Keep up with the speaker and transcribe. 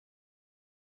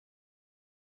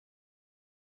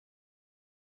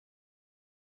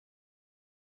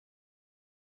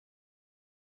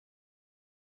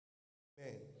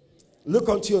Look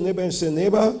unto your neighbor and say,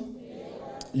 neighbor,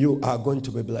 you are going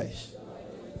to be blessed.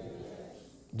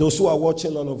 Those who are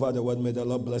watching all over the world, may the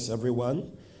Lord bless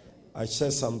everyone. I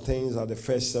said some things at the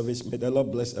first service. May the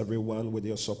Lord bless everyone with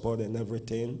your support and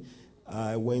everything.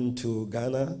 I went to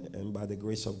Ghana, and by the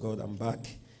grace of God, I'm back.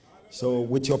 So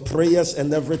with your prayers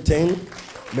and everything,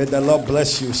 may the Lord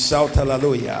bless you. Shout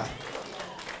hallelujah.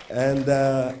 And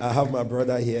I have my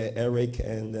brother here, Eric,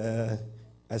 and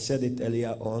I said it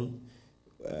earlier on.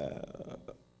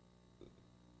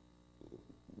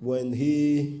 When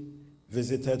he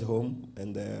visited home,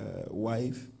 and the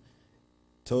wife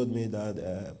told me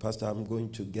that, Pastor, I'm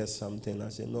going to get something. I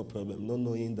said, no problem. Not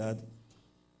knowing that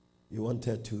you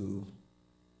wanted to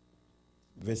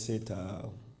visit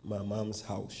my mom's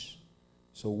house.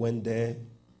 So went there,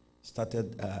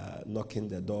 started knocking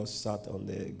the door, sat on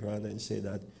the ground and said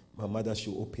that my mother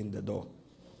should open the door,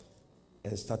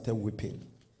 and started weeping.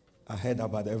 I heard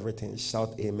about everything.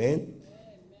 Shout amen.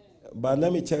 But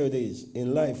let me tell you this,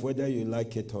 in life, whether you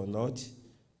like it or not,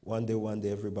 one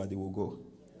day, everybody will go.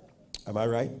 Am I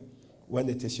right? When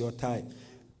it is your time.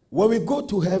 When we go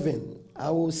to heaven,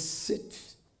 I will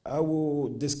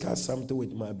discuss something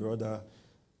with my brother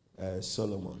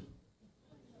Solomon.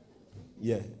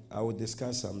 Yeah, I will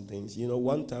discuss some things. You know,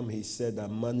 one time he said that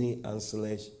money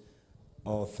answers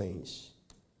all things.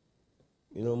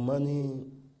 You know, money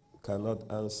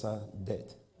cannot answer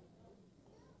death.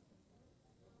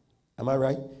 Am I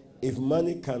right? If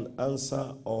money can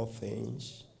answer all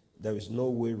things, there is no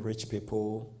way rich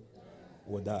people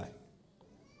will die.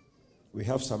 We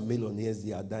have some millionaires,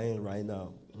 they are dying right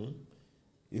now.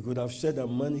 You could have said that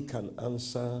money can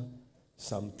answer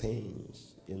some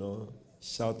things, you know.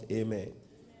 Shout amen.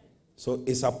 So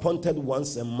it's appointed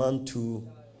once a month to,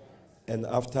 and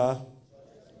after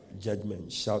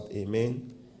judgment. Shout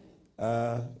amen.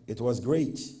 It was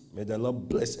great. May the Lord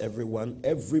bless everyone,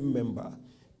 every member,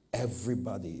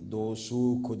 everybody. Those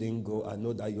who couldn't go, I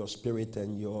know that your spirit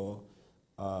and your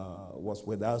was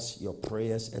with us, your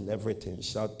prayers and everything.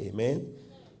 Shout amen.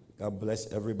 God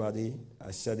bless everybody. I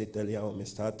said it earlier on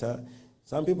Mr. Tata.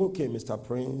 Some people came, Mr.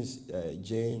 Prince,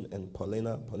 Jane, and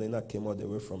Paulina. Paulina came all the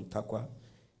way from Takwa,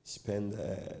 spent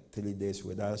 3 days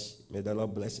with us. May the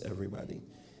Lord bless everybody.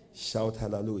 Shout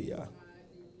hallelujah.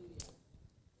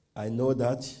 I know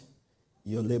that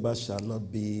your labor shall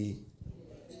not be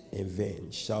in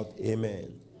vain. Shout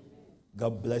amen.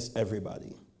 God bless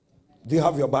everybody. Do you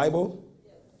have your Bible?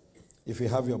 If you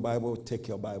have your Bible, take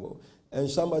your Bible. And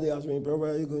somebody asked me, brother,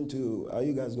 are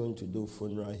you guys going to do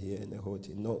funeral here in the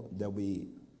hotel? No, there will be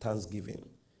Thanksgiving.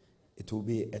 It will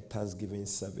be a Thanksgiving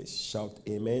service. Shout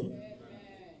amen. Amen.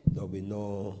 There will be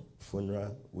no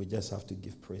funeral. We just have to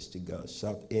give praise to God.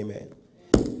 Shout amen.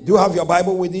 Do you have your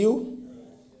Bible with you?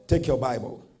 Take your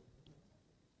Bible.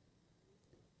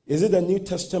 Is it the New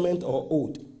Testament or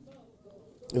Old?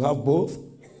 You have both?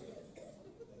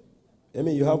 I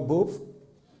mean, you have both?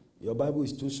 Your Bible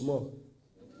is too small.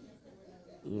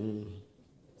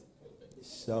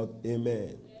 Shout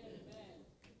amen.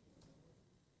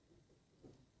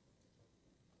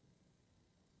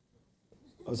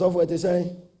 Also, what they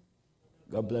say?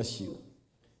 God bless you.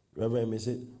 Reverend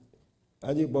Mrs.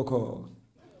 Adi Boko.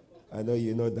 I know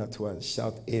you know that one.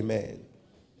 Shout amen.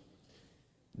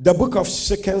 The book of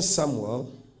 2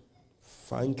 Samuel.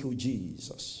 Thank you,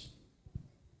 Jesus.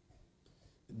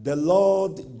 The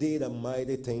Lord did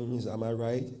mighty things, am I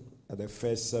right? At the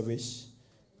first service,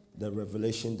 the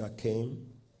revelation that came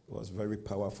was very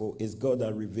powerful. It's God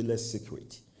that revealed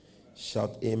secret.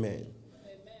 Shout amen.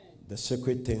 The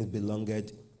secret things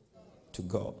belonged to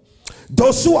God.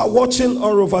 Those who are watching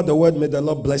all over the world, may the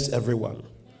Lord bless everyone.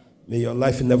 May your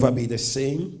life never be the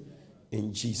same.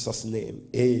 In Jesus' name,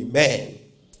 amen.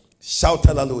 Shout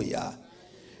hallelujah.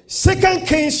 2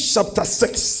 Kings chapter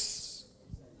 6.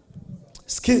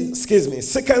 Excuse me, 2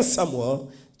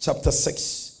 Samuel chapter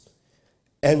 6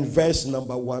 and verse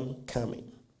number 1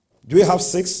 coming. Do we have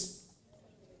 6?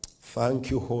 Thank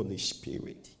you, Holy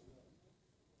Spirit.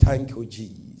 Thank you,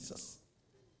 Jesus.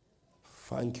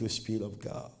 Thank you, Spirit of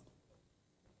God.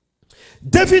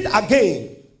 David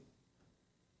again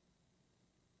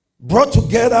brought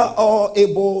together all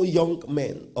able young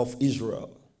men of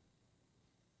Israel.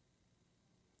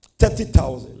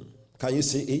 30,000. Can you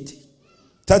see it?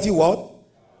 30 what?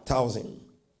 1,000.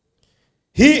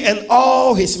 He and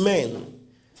all his men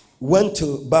went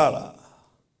to Bala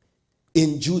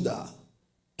in Judah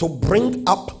to bring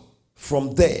up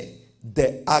from there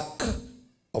the ark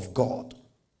of God.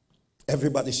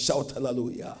 Everybody shout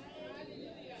hallelujah.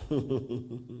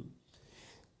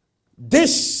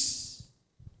 This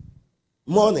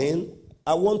morning,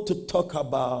 I want to talk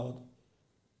about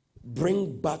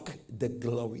bring back the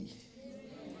glory.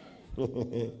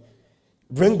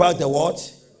 Bring back the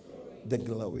what? The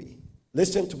glory.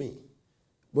 Listen to me.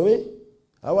 Bumi,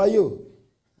 how are you?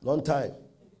 Long time.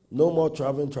 No more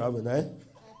traveling, eh?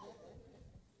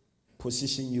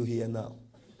 Position you here now.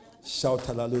 Shout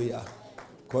hallelujah.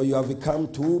 Because you have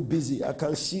become too busy. I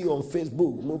can see you on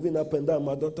Facebook, moving up and down.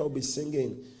 My daughter will be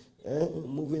singing.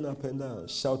 Moving up and down.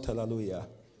 Shout hallelujah.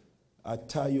 I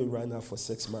tie you right now for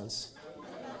 6 months.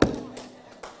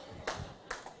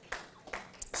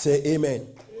 Say amen.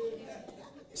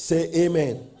 Say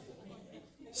amen.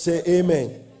 Say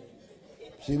amen.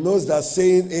 She knows that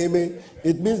saying amen,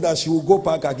 it means that she will go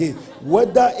back again.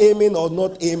 Whether amen or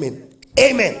not amen.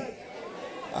 Amen.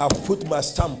 I've put my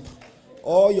stamp.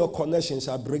 All your connections,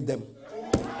 I break them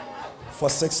for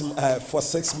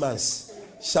 6 months.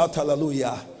 Shout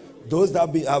hallelujah. Those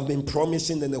that have been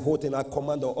promising and the whole thing, I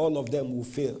command all of them will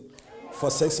fail for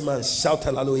 6 months. Shout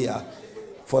hallelujah.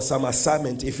 For some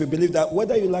assignment. If you believe that,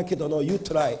 whether you like it or not, you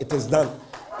try. It is done.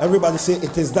 Everybody say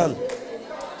it is done.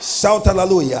 Shout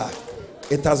hallelujah.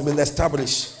 It has been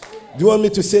established. Do you want me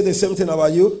to say the same thing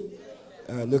about you?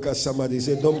 Look at somebody,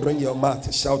 say, don't bring your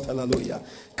mat. Shout hallelujah.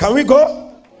 Can we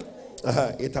go?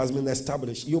 It has been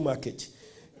established. You mark it.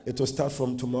 It will start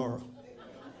from tomorrow.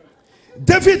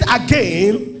 David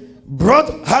again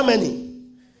brought how many?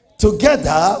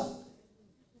 Together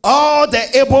all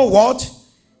the able what?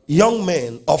 Young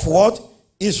men of what?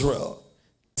 Israel.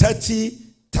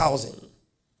 30,000.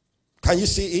 Can you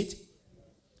see it?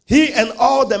 He and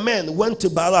all the men went to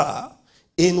Bala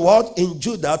in what? In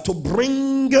Judah to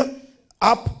bring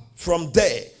up from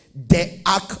there the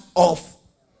ark of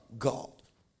God.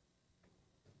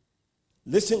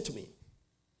 Listen to me.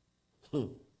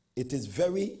 It is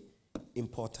very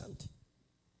important.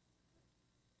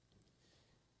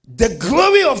 The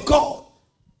glory of God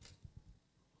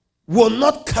will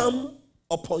not come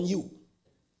upon you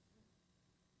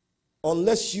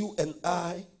unless you and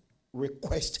I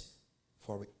request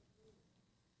for it.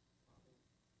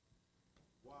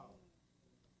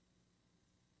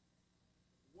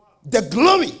 The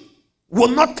glory will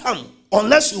not come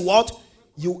unless you what?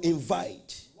 You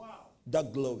invite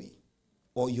that glory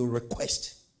or you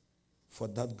request for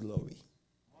that glory.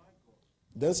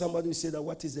 Then somebody will say that,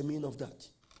 what is the meaning of that?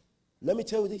 Let me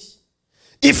tell you this.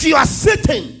 If you are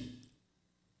sitting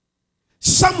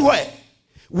somewhere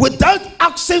without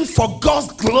asking for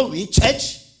God's glory,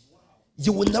 church,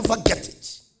 you will never get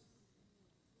it.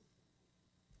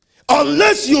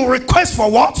 Unless you request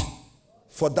for what?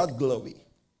 For that glory.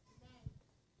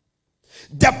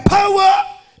 The power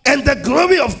and the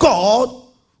glory of God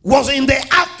was in the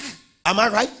ark. Am I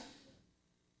right?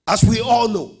 As we all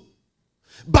know.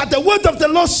 But the word of the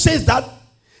Lord says that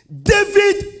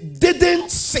David didn't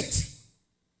sit.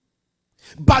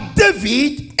 But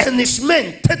David and his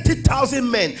men, 30,000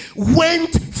 men, went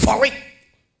for it.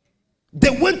 They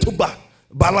went to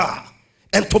Bala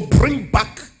and to bring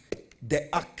back the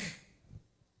ark.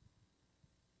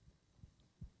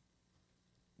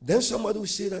 Then somebody will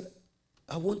say that,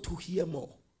 I want to hear more.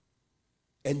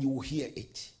 And you will hear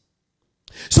it.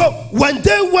 So when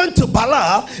they went to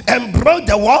Bala and brought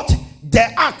the what?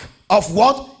 The ark of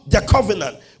what? The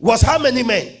covenant. Was how many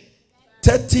men?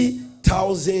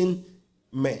 30,000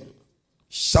 men.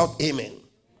 Shout amen.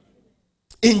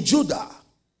 In Judah.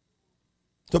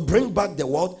 To bring back the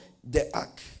what? The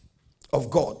ark of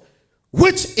God.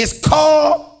 Which is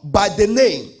called by the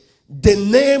name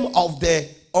of the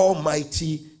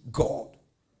Almighty God.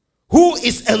 Who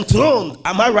is enthroned,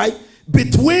 am I right?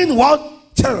 Between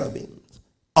what? Cherubim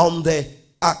on the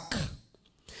ark.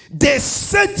 They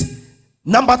set,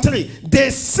 number 3,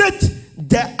 they set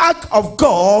the ark of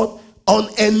God on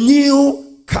a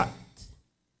new cart.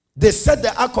 They set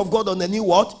the ark of God on a new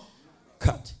what?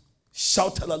 Cart.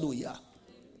 Shout hallelujah.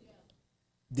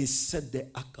 They set the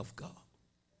ark of God.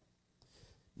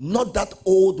 Not that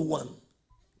old one,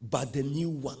 but the new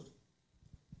one.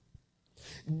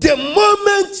 The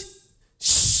moment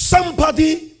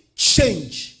somebody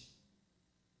change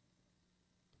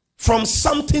from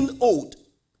something old,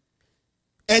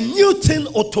 a new thing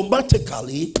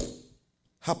automatically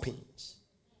happens.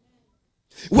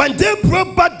 When they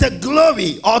brought back the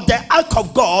glory or the ark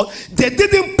of God, they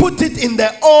didn't put it in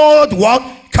the old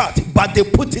one cart, but they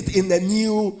put it in the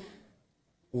new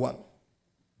one.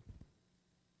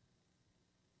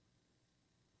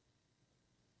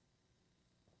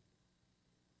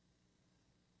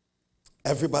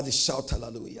 Everybody shout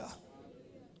hallelujah.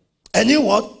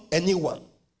 Anyone? Anyone.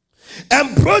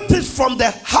 And brought it from the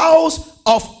house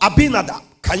of Abinadab.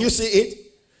 Can you see it?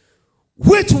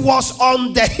 Which was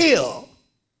on the hill.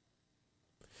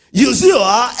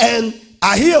 Uzziah and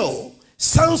Ahio,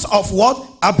 sons of what?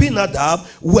 Abinadab,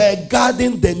 were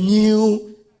guarding the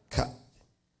new camp,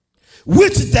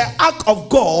 which the ark of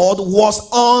God was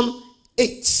on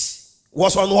it.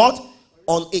 Was on what?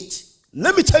 On it.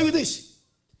 Let me tell you this.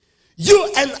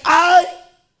 You and I,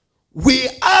 we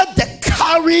are the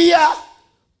carrier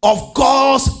of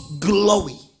God's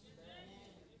glory.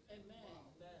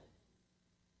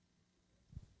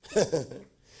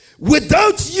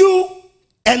 Without you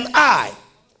and I,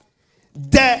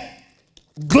 the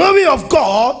glory of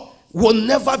God will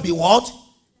never be what?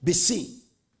 Be seen.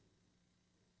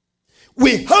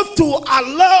 We have to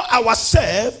allow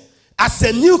ourselves as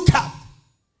a new cap.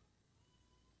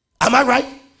 Am I right?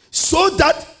 So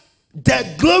that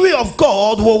the glory of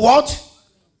God will what?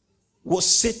 Will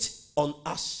sit on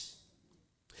us.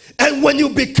 And when you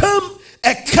become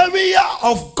a carrier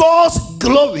of God's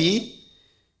glory,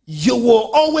 you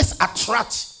will always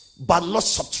attract but not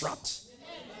subtract.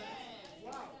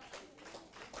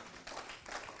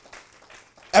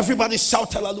 Everybody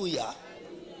shout hallelujah.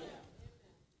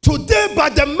 Today, by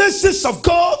the message of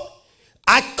God,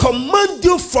 I command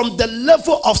you from the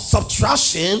level of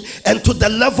subtraction and to the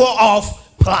level of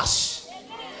plus.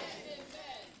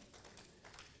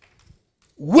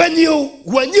 When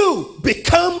you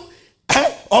become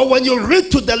or when you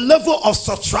reach to the level of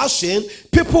subtraction,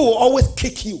 people will always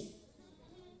kick you.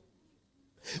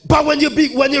 But when you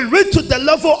reach to the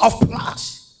level of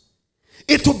plus,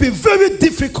 it will be very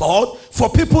difficult for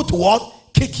people to what?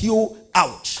 Kick you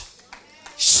out.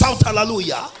 Shout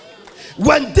hallelujah.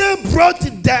 When they brought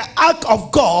the ark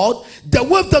of God, the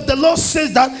word of the Lord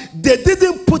says that they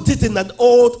didn't put it in an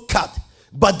old cart,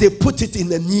 but they put it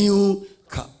in a new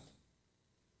cart.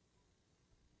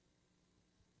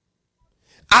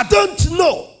 I don't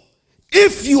know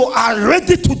if you are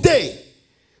ready today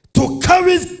to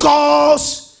carry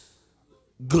God's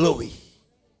glory.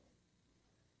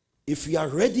 If you are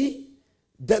ready,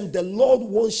 then the Lord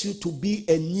wants you to be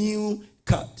a new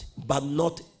cart, but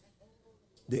not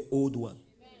the old one.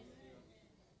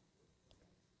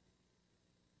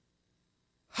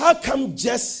 How come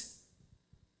just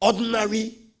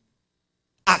ordinary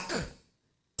ark,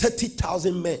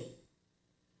 30,000 men,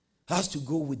 has to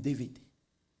go with David?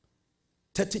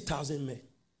 30,000 men.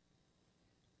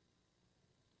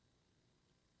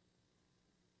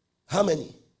 How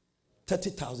many?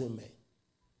 30,000 men.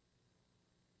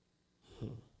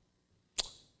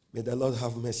 May the Lord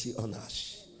have mercy on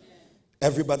us.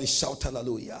 Everybody shout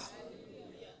hallelujah.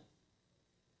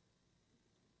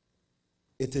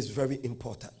 It is very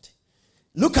important.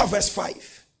 Look at verse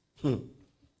 5.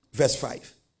 Verse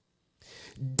 5.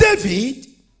 David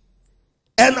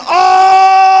and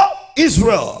all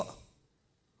Israel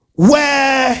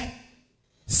were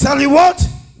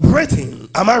celebrating.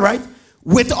 Am I right?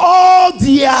 With all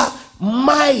their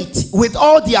might. With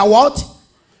all their what?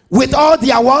 With all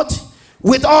their what?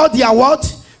 With all their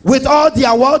what? With all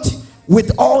their what?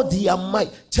 With all their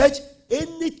might. Church,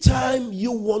 anytime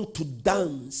you want to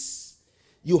dance,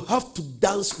 you have to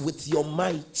dance with your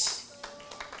might.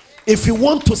 If you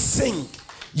want to sing,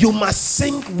 you must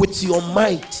sing with your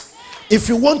might. If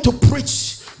you want to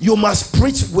preach, you must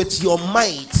preach with your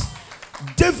might.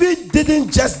 David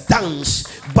didn't just dance,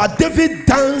 but David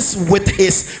danced with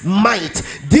his might.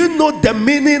 Do you know the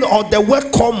meaning of the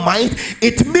word called might?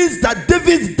 It means that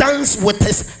David danced with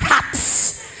his heart.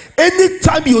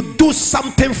 Anytime you do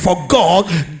something for God,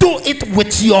 do it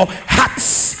with your heart.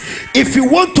 If you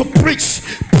want to preach,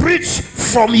 preach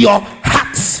from your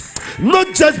heart.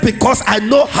 Not just because I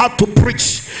know how to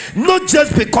preach, not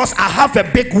just because I have a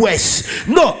big voice.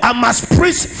 No, I must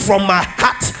preach from my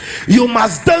heart. You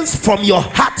must dance from your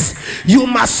heart. You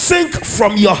must sing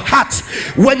from your heart.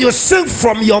 When you sing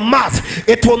from your mouth,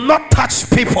 it will not touch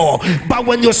people. But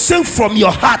when you sing from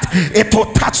your heart, it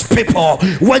will touch people.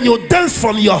 When you dance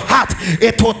from your heart,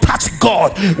 it will touch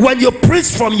God. When you preach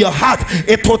from your heart,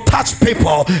 it will touch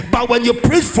people. But when you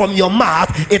preach from your mouth,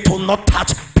 it will not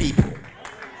touch people.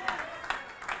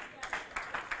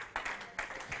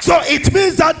 So it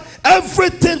means that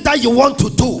everything that you want to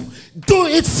do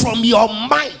it from your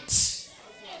might.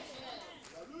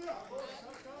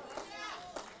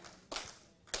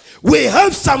 We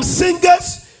have some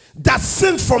singers that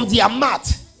sing from their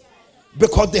mouth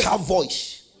because they have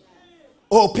voice.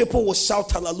 Oh, people will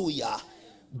shout hallelujah.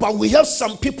 But we have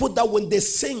some people that when they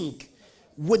sing,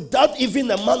 without even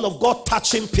a man of God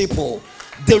touching people,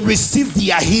 they receive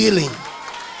their healing.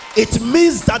 It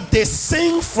means that they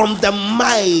sing from the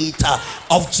might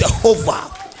of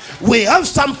Jehovah. We have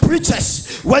some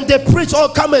preachers, when they preach,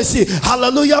 oh, come and see,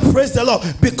 hallelujah, praise the Lord.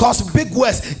 Because big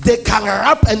words, they can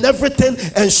rap and everything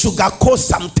and sugarcoat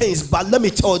some things. But let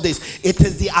me tell you this, it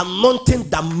is the anointing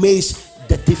that makes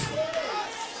the difference.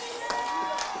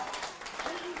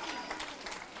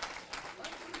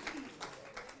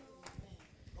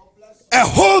 A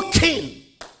whole king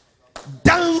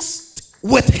danced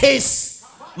with his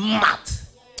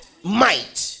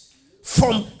might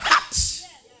from heart.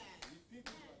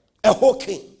 A whole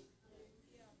king.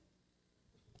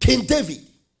 King David.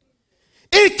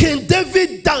 If King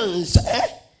David danced,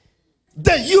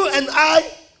 then you and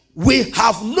I, we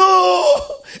have no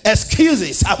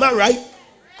excuses. Am I right?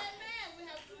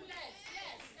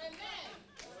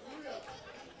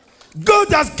 God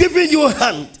has given you a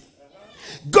hand.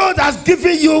 God has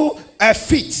given you a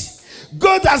feet.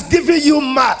 God has given you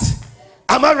mouth.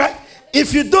 Am I right?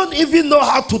 If you don't even know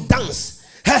how to dance,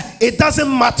 it doesn't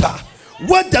matter.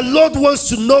 What the Lord wants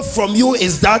to know from you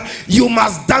is that you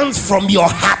must dance from your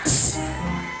heart.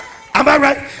 Am I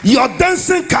right? Your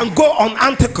dancing can go on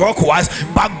anti-clockwise,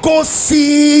 but God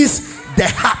sees the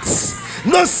heart.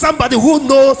 Not somebody who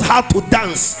knows how to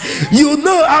dance. You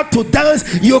know how to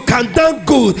dance, you can dance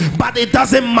good, but it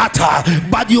doesn't matter.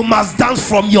 But you must dance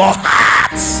from your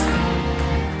heart.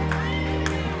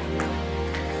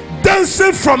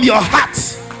 Dancing from your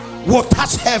heart will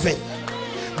touch heaven.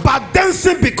 But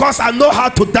dancing because I know how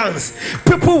to dance,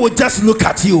 people will just look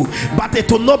at you, but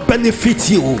it will not benefit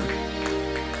you.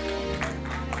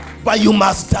 But you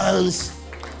must dance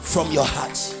from your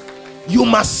heart. You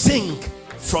must sing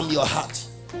from your heart.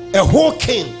 A whole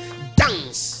king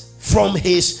dance from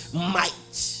his might.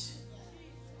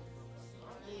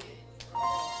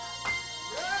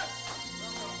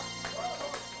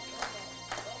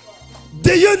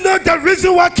 Do you know the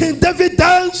reason why King David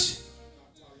danced?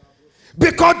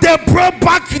 Because they brought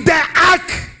back the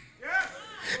ark,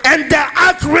 and the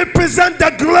ark represents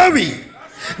the glory.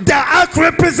 The ark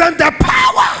represents the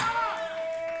power.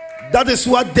 That is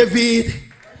what David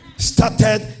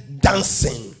started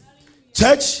dancing.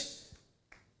 Church,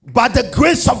 by the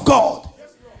grace of God,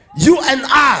 you and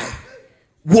I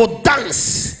will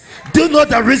dance. Do you know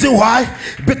the reason why?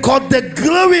 Because the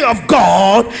glory of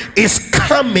God is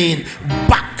coming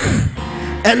back.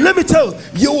 And let me tell you,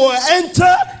 you will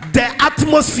enter the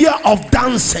atmosphere of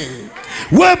dancing,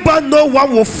 whereby no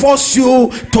one will force you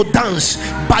to dance,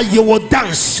 but you will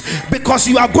dance because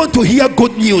you are going to hear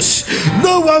good news.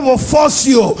 No one will force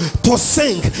you to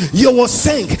sing. You will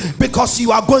sing because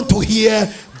you are going to hear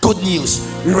good news.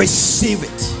 Receive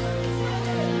it.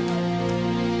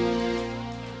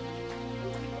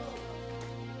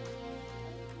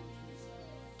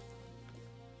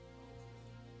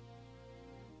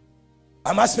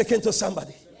 Am I speaking to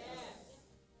somebody?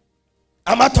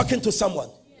 Am I talking to someone?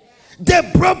 They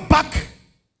brought back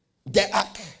the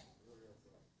ark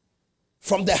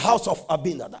from the house of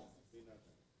Abinadab,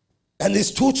 and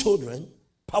his two children,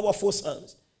 powerful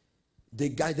sons, they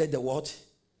guided the what?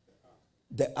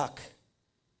 The ark.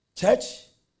 Church,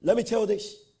 let me tell you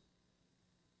this.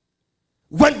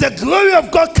 When the glory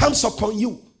of God comes upon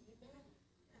you,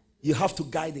 you have to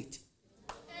guide it.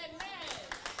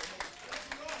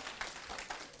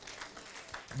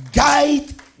 Guide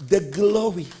the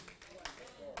glory.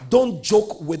 Don't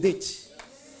joke with it,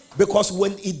 because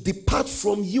when it departs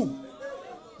from you,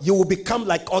 you will become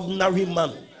like ordinary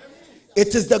man.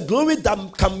 It is the glory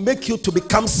that can make you to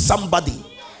become somebody.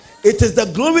 It is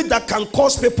the glory that can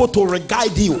cause people to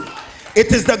regard you.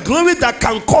 It is the glory that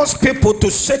can cause people to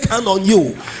shake hand on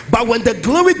you. But when the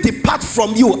glory departs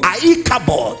from you,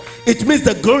 it means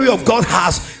the glory of God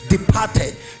has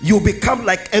departed. You become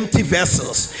like empty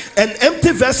vessels, and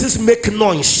empty vessels make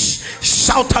noise.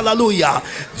 Shout hallelujah.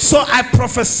 So I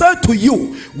prophesy to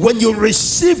you, when you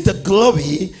receive the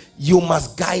glory, you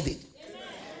must guide it.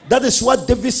 That is what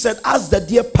David said, as the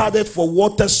deer panted for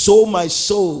water, so my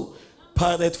soul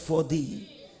panted for thee.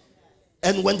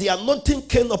 And when the anointing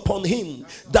came upon him,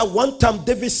 that one time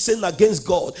David sinned against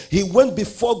God, he went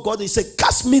before God. He said,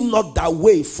 cast me not thy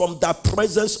way from thy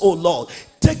presence, O Lord.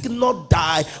 Take not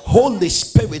thy Holy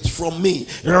Spirit from me.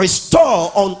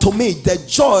 Restore unto me the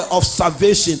joy of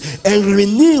salvation, and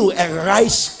renew a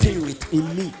right spirit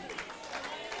in me.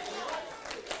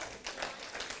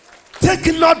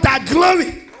 Take not thy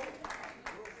glory.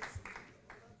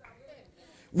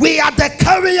 We are the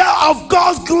carrier of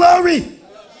God's glory.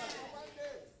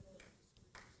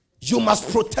 You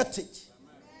must protect it.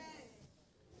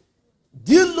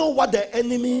 Do you know what the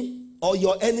enemy or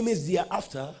your enemies they are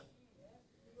after?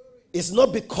 It's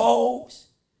not because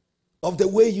of the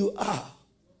way you are,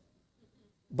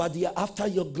 but they are after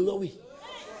your glory.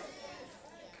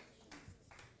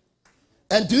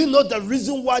 And do you know the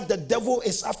reason why the devil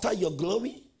is after your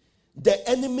glory? The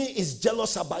enemy is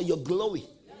jealous about your glory,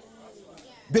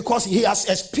 because he has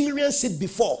experienced it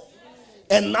before,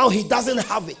 and now he doesn't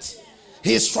have it.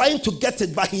 He's trying to get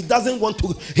it, but he doesn't want to.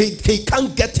 He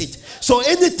can't get it. So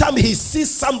anytime he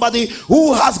sees somebody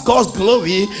who has God's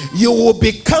glory, you will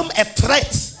become a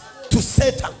threat to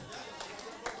Satan.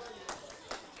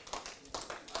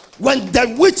 When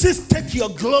the witches take your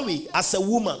glory as a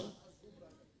woman,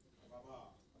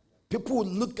 people will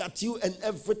look at you and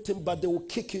everything, but they will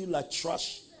kick you like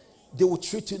trash. They will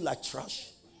treat you like trash.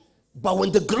 But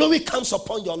when the glory comes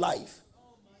upon your life,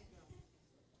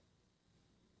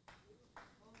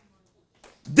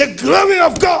 the glory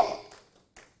of God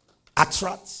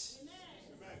attracts.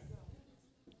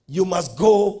 You must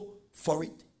go for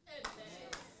it.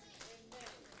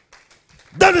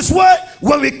 That is why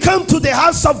when we come to the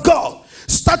house of God,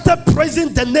 started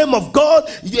praising the name of God,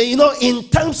 in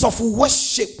terms of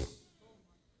worship.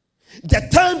 The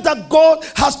time that God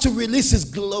has to release his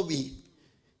glory,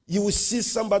 you will see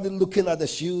somebody looking at the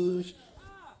shoes.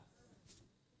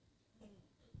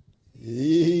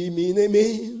 Amen,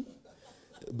 amen.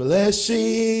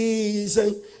 Blessings.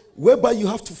 And whereby you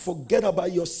have to forget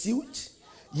about your suit,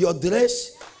 your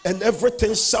dress, and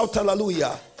everything. Shout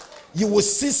hallelujah. You will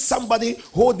see somebody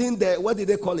holding the, what did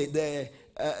they call it?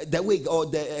 The wig or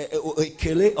the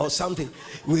kele or something.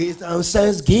 With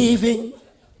thanksgiving.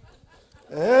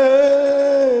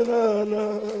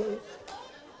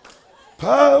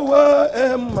 Power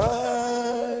and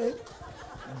might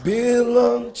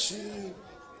belong to you.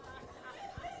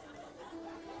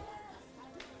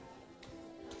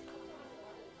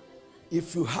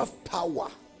 If you have power,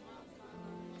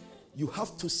 you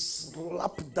have to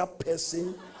slap that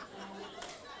person.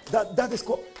 That is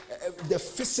called the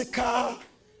physical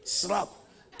slap.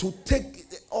 To take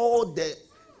all the,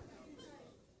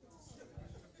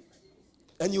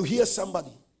 and you hear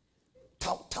somebody,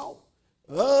 tau tau,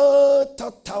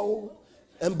 tau tau,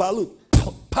 and balloon,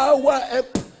 power and.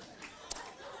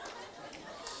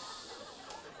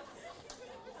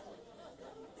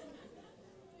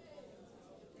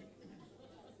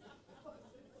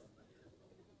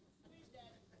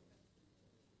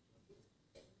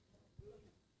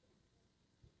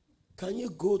 Can you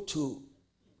go to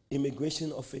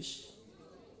immigration office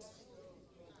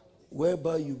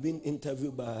whereby you've been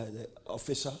interviewed by the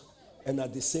officer and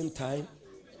at the same time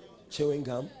chewing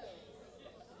gum?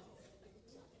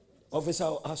 Officer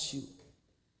will ask you,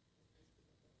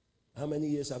 how many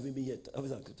years have you been here?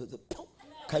 Officer,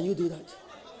 can you do that?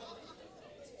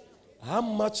 How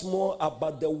much more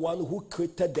about the one who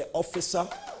created the officer,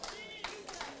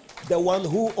 the one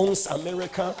who owns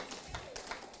America,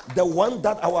 the one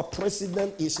that our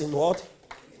president is in what?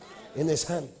 In his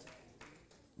hand.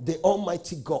 The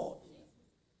Almighty God.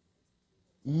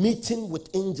 Meeting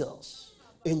with angels,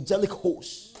 angelic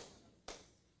hosts.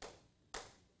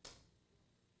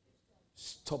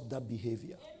 Stop that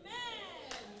behavior.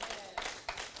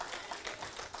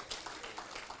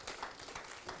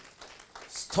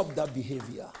 Stop that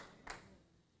behavior.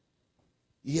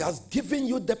 He has given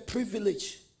you the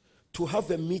privilege to have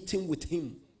a meeting with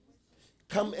him.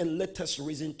 Come and let us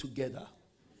reason together.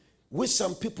 Which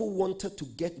some people wanted to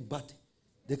get, but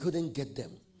they couldn't get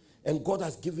them. And God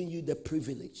has given you the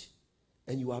privilege,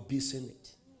 and you are abusing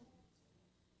it.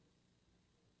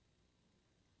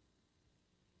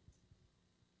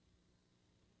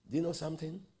 Do you know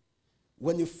something?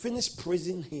 When you finish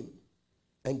praising him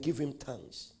and give him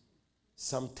thanks,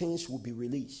 some things will be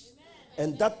released.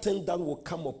 And that thing that will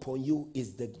come upon you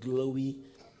is the glory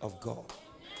of God.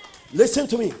 Listen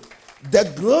to me.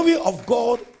 The glory of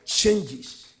God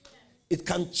changes. It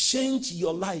can change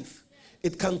your life.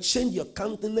 It can change your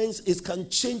countenance. It can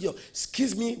change your,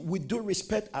 excuse me, with due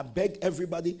respect, I beg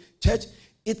everybody, church,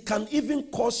 it can even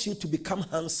cause you to become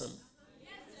handsome.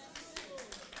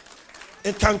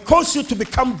 It can cause you to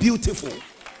become beautiful.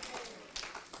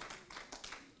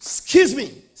 Excuse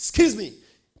me.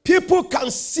 People can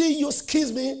see you,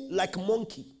 excuse me, like a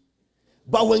monkey.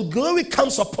 But when glory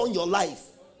comes upon your life,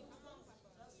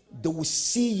 they will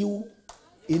see you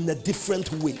in a different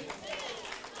way.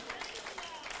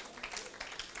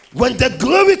 When the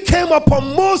glory came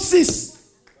upon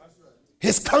Moses,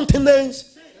 his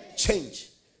countenance changed.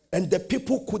 And the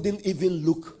people couldn't even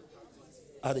look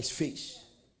at his face.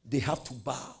 They have to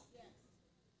bow.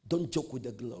 Don't joke with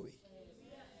the glory.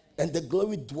 And the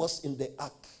glory dwells in the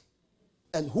ark.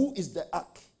 And who is the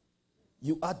ark?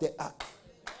 You are the ark.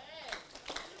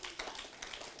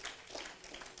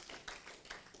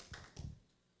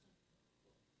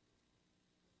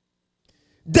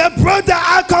 They brought the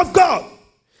ark of God.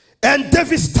 And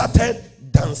David started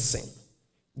dancing,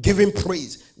 giving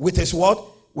praise with his what?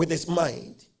 With his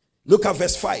mind. Look at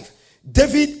verse 5.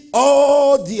 David and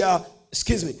all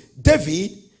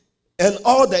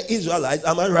the Israelites,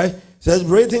 am I right?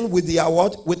 Celebrating with the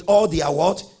award, with all the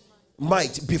award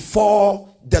might before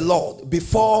the Lord.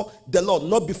 Before the Lord,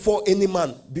 not before any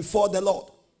man, before the Lord.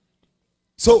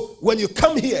 So when you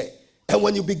come here and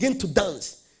when you begin to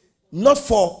dance, not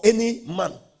for any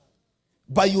man,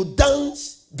 but you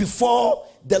dance before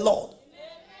the Lord.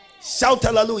 Shout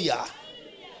hallelujah.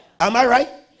 Am I right?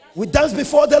 We dance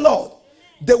before the Lord.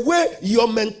 The way your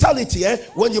mentality,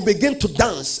 when you begin to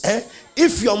dance,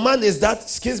 if your man is that,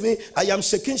 excuse me, I am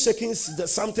shaking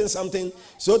something,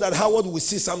 so that Howard will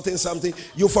see something,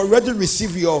 you've already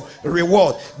received your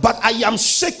reward. But I am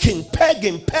shaking,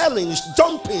 pegging, pedaling,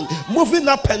 jumping, moving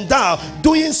up and down,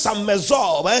 doing some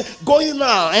mezzo, going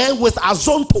on with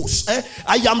azontos.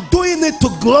 I am doing it to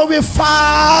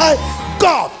glorify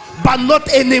God, but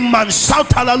not any man.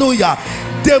 Shout hallelujah.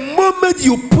 The moment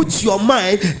you put your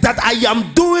mind that I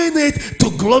am doing it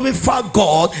to glorify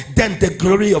God, then the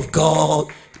glory of God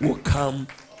will come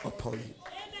upon you.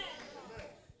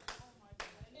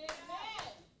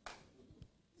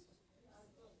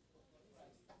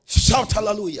 Shout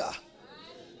hallelujah.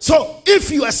 So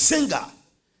if you are a singer,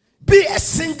 be a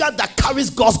singer that carries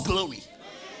God's glory,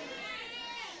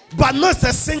 but not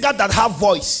a singer that have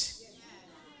voice.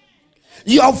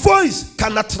 Your voice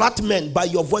can attract men, but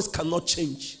your voice cannot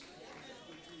change.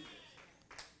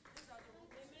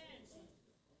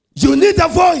 You need a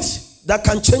voice that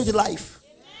can change life.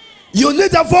 You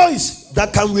need a voice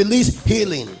that can release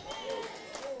healing.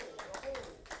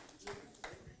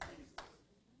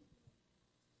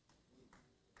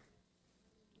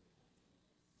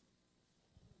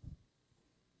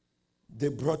 They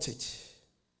brought it.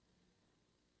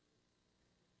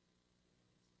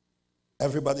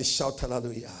 Everybody shout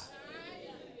hallelujah.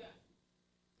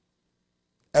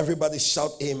 Everybody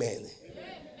shout amen.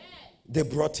 Amen. They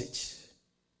brought it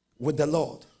with the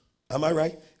Lord. Am I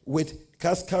right? With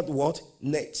cascade what?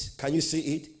 Net. Can you see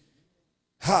it?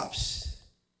 Harps.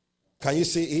 Can you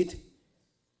see it?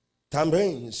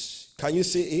 Tambourines. Can you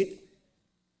see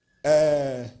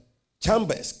it?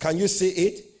 Chambers. Can you see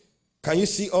it? Can you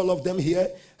see all of them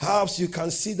here? Harps, you can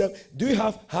see them. Do you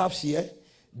have harps here?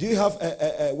 Do you have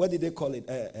what did they call it?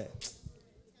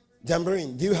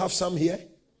 Tambourine. Do you have some here?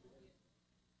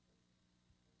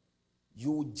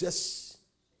 You just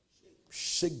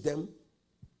shake them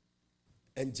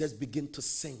and just begin to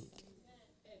sing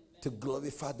to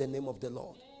glorify the name of the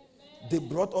Lord. They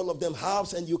brought all of them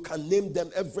harps, and you can name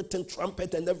them everything,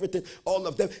 trumpet and everything, all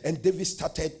of them. And David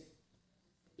started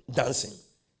dancing,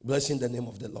 blessing the name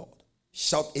of the Lord.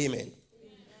 Shout amen.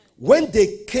 When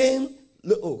they came,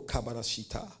 when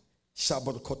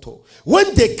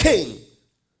they came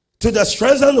to the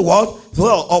strengthened wall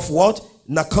of what?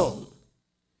 Nakon,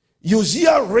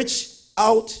 Uzziah reached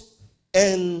out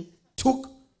and took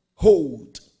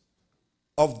hold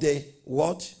of the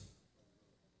what?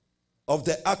 Of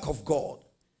the ark of God.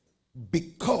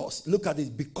 Because, look at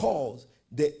it, because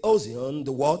the Ozion,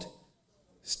 the what?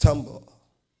 Stumbled.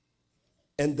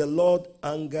 And the Lord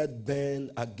angered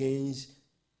Ben against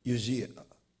Uzziah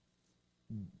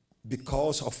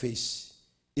because of his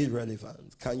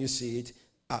irrelevance. Can you see it?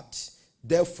 Act.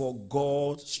 Therefore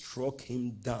God struck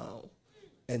him down,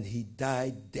 and he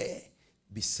died there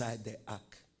beside the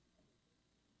ark.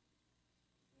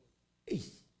 Hey,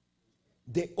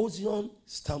 the Ozion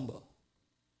stumbled.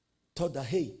 Thought that,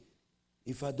 hey,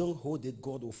 if I don't hold it,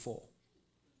 God will fall.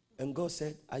 And God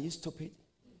said, are you stupid?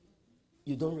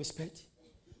 You don't respect?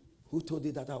 Who told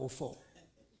you that I will fall?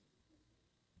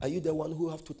 Are you the one who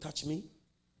have to touch me?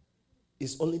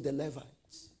 It's only the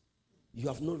Levites. You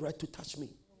have no right to touch me.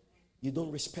 You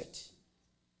don't respect.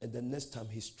 And the next time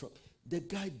he struck, the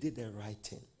guy did the right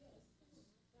thing.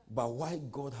 But why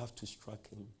God have to strike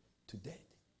him to death?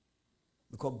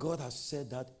 Because God has said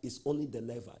that it's only the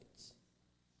Levites.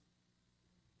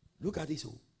 Look at this.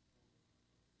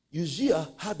 Uzziah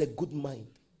had a good mind,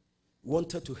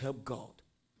 wanted to help God,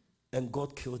 and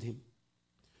God killed him.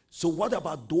 So what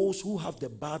about those who have the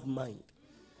bad mind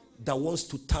that wants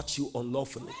to touch you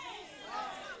unlawfully?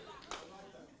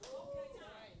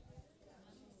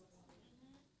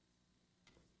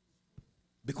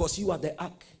 Because you are the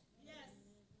ark.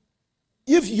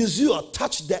 If Uzziah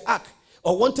touched the ark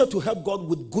or wanted to help God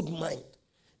with good mind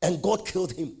and God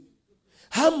killed him,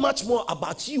 how much more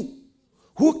about you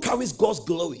who carries God's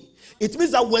glory? It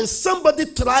means that when somebody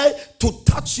tries to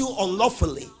touch you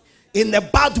unlawfully in a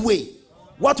bad way,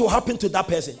 what will happen to that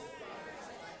person?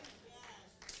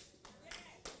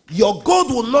 Your God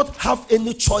will not have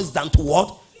any choice than to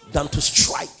what? Than to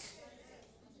strike.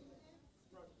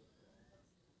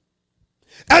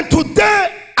 And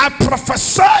today I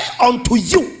prophesy unto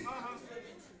you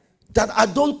that I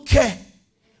don't care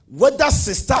whether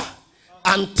sister,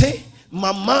 auntie,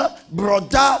 mama,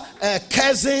 brother,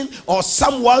 cousin, or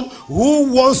someone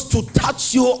who wants to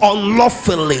touch you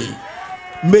unlawfully,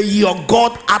 may your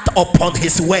God act upon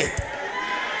his word.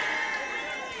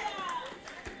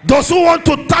 Those who want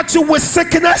to touch you with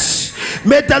sickness,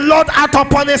 may the Lord act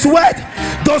upon his word.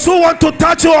 Those who want to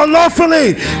touch you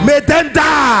unlawfully, may they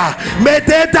die. May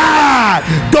they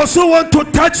die. Those who want to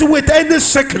touch you with any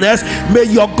sickness, may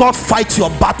your God fight your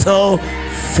battle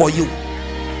for you.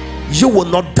 You will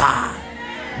not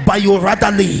die, but you will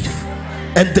rather live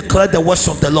and declare the words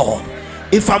of the Lord.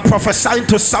 If I'm prophesying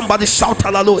to somebody, shout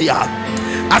hallelujah.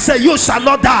 I say, you shall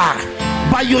not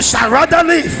die, but you shall rather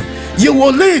live. You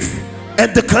will live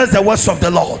and declare the words of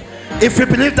the Lord. If you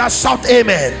believe that, shout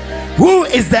amen. Who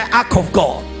is the ark of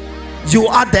God? You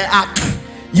are the ark.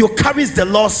 You carry the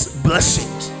Lord's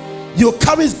blessings. You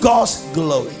carry God's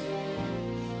glory.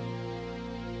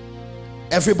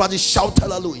 Everybody shout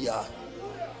hallelujah.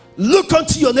 Look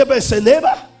unto your neighbor and say,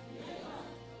 neighbor,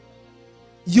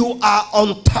 you are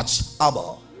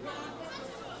untouchable.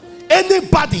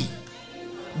 Anybody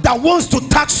that wants to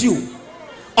touch you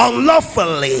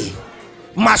unlawfully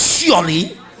must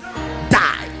surely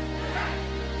die.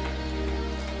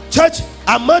 Church,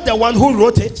 am I the one who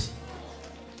wrote it?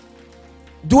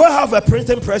 Do I have a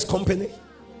printing press company?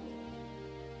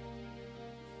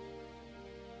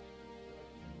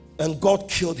 And God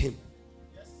killed him.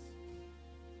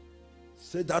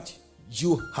 Say that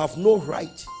you have no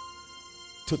right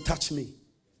to touch me.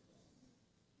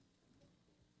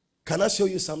 Can I show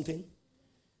you something?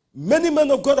 Many men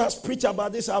of God have preached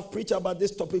about this. I've preached about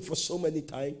this topic for so many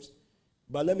times.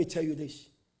 But let me tell you this.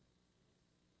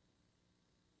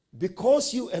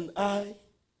 Because you and I,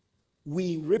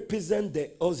 we represent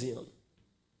the ocean,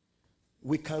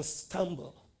 we can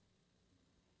stumble,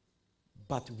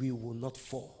 but we will not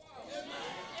fall.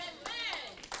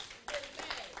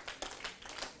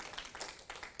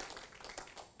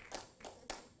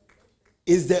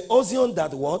 Is the ocean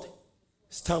that what?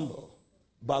 Stumble.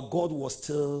 But God was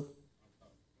still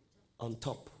on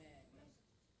top.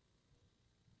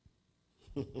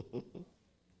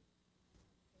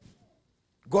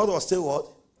 God was still what?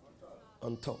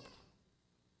 On top.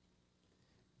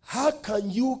 How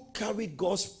can you carry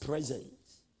God's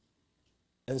presence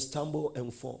and stumble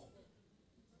and fall?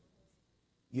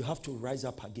 You have to rise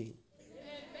up again.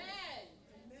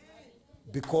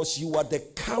 Because you are the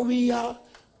carrier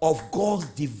of God's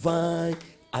divine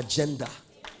agenda.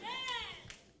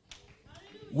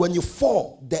 When you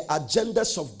fall, the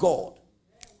agendas of God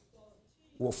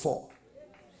will fall.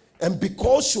 And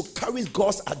because you carry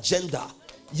God's agenda,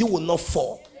 you will not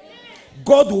fall.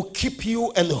 God will keep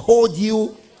you and hold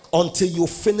you until you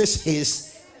finish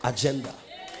his agenda.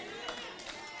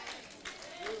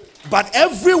 But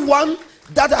everyone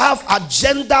that have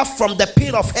agenda from the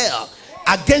pit of hell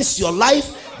against your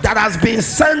life, that has been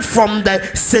sent from the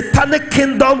satanic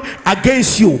kingdom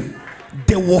against you,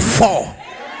 they will fall.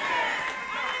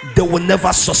 They will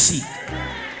never succeed.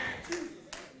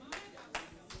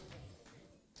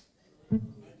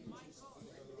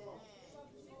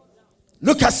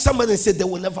 Look at somebody and say, they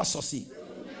will never succeed.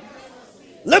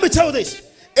 Let me tell you this.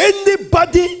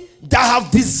 Anybody that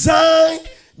have designed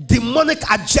demonic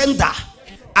agenda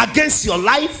against your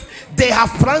life, they have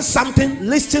planned something.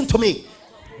 Listen to me.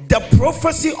 The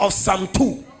prophecy of Psalm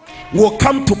 2 will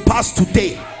come to pass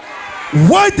today.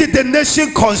 Why did the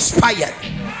nation conspire?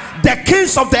 The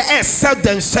kings of the earth said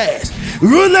themselves,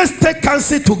 rulers take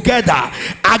counsel together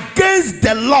against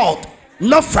the Lord,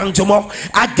 not from Dwomoh,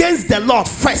 against the Lord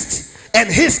first and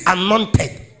his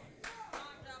anointed.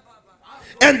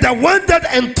 And the one that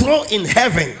enthroned in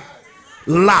heaven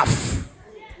laugh.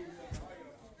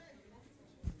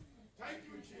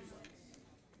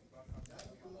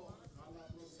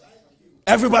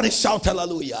 Everybody shout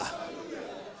hallelujah.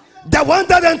 The one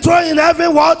that enthroned in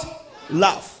heaven what?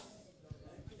 Laugh.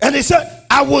 And he said,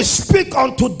 I will speak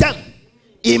unto them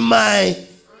in my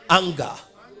anger.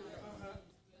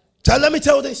 So let me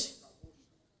tell you this.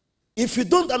 If you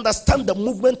don't understand the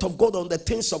movement of God on the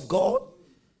things of God,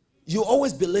 you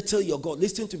always belittle your God.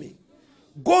 Listen to me.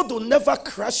 God will never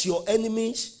crush your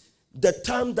enemies the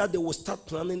time that they will start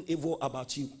planning evil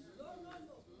about you.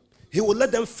 He will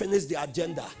let them finish the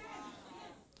agenda.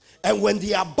 And when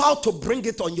they are about to bring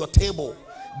it on your table,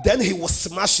 then he will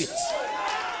smash it.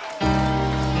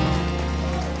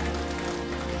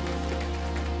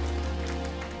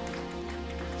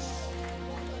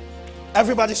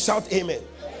 Everybody shout amen.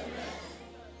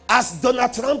 As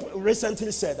Donald Trump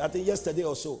recently said, I think yesterday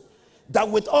or so, that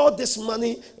with all this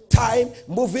money, time,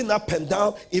 moving up and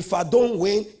down, if I don't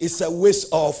win, it's a waste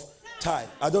of time.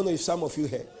 I don't know if some of you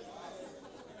heard.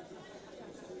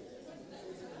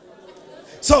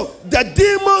 So the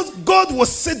demons, God will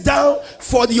sit down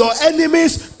for your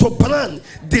enemies to plan,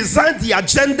 design the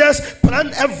agendas,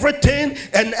 plan everything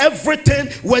and everything.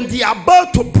 When they are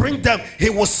about to bring them, he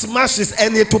will smash his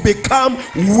enemy to become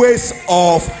waste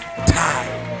of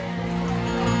time.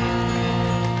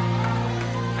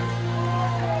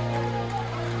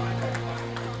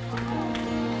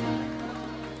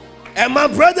 And my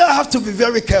brother have to be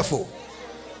very careful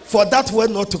for that word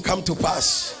not to come to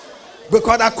pass.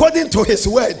 Because according to his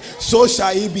word, so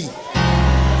shall it be.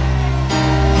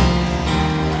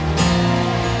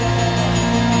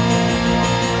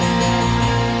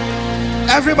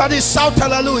 Everybody shout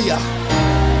hallelujah.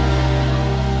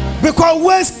 Because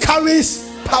words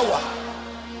carries power.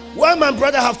 Why my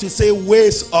brother have to say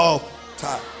waste of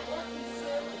time?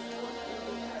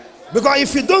 Because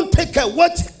if you don't take care,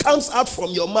 what comes out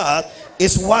from your mouth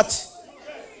is what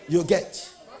you get.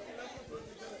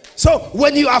 So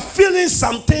when you are feeling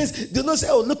some things, do not say,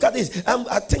 oh, look at this.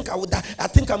 I think I would die. I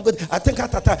think I'm good. I think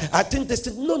I think this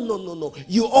thing. No.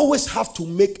 You always have to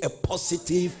make a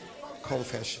positive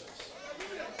confession.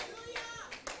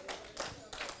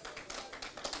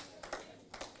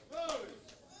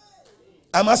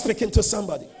 Am I speaking to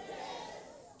somebody?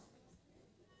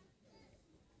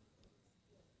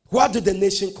 Why did the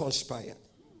nation conspire?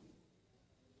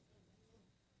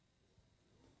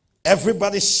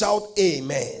 Everybody shout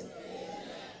amen.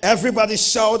 Everybody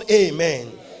shout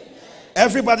amen.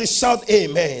 Everybody shout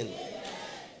amen.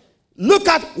 Look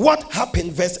at what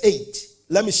happened, verse 8.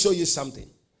 Let me show you something.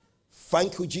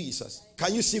 Thank you, Jesus.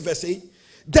 Can you see verse 8?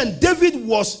 Then David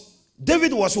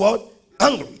was what?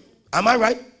 Angry. Am I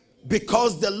right?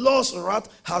 Because the Lord's wrath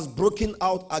has broken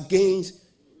out against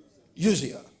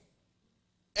Uzziah.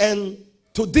 And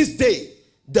to this day,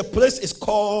 the place is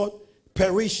called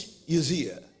Perish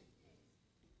Uzziah.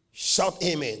 Shout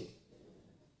amen.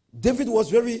 David was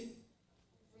very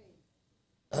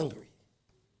angry.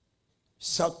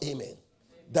 Shout amen.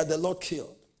 That the Lord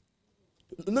killed.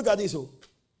 Look at this.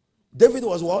 David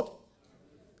was what?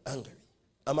 Angry.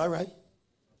 Am I right?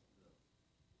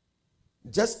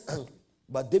 Just angry.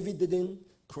 But David didn't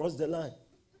cross the line.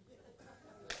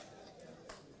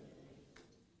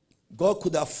 God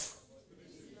could have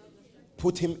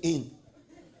put him in.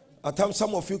 At times,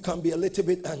 some of you can be a little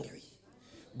bit angry.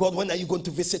 God, when are you going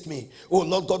to visit me? Oh,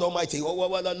 Lord God Almighty.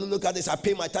 Look at this. I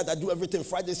pay my tithe. I do everything.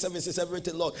 Friday services,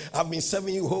 everything, Lord. I've been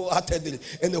serving you wholeheartedly.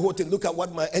 And the whole thing. Look at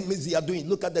what my enemies they are doing.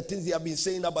 Look at the things they have been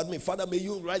saying about me. Father, may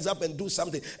you rise up and do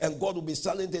something. And God will be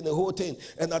silent in the whole thing.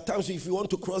 And at times, if you want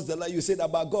to cross the line, you say that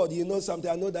about God. You know something.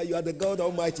 I know that you are the God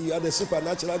Almighty. You are the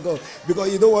supernatural God.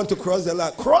 Because you don't want to cross the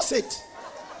line. Cross it.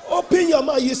 Open your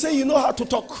mouth. You say you know how to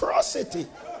talk. Cross it.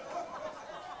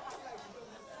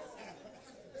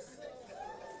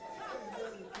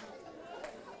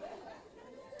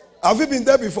 Have you been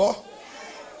there before?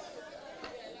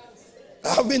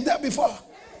 I've been there before.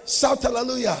 Shout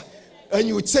hallelujah. And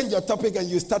you change your topic and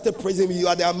you started praising me. You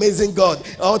are the amazing God.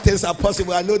 All things are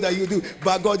possible. I know that you do.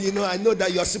 But God, you know, I know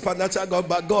that you are supernatural God.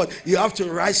 But God, you have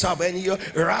to rise up and you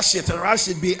rush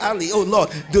it, be early. Oh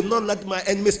Lord, do not let my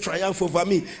enemies triumph over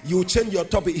me. You change your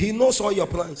topic. He knows all your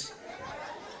plans.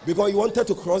 Because you wanted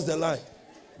to cross the line.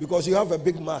 Because you have a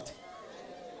big mat.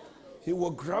 He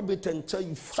will grab it and tell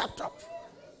you, shut up.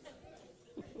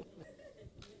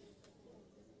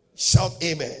 Shout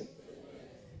amen.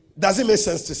 Does it make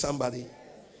sense to somebody?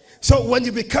 So when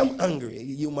you become angry,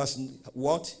 you must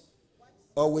what?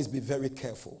 Always be very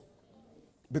careful.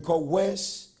 Because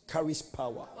words carries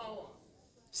power.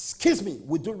 Excuse me,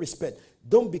 with due respect.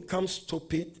 Don't become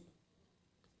stupid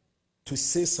to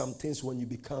say some things when you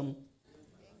become,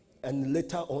 and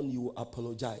later on you will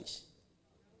apologize.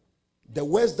 The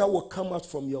words that will come out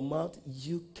from your mouth,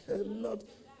 you cannot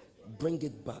bring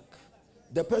it back.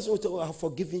 The person will say, oh, I have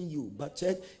forgiven you. But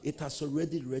check, it has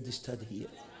already registered here.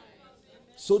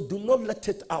 So do not let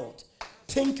it out.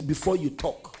 Think before you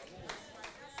talk.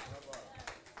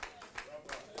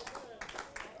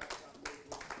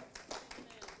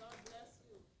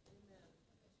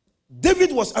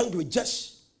 David was angry,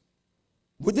 just.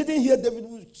 We didn't hear David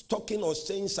was talking or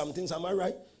saying some things, am I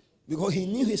right? Because he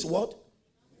knew his what?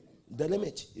 The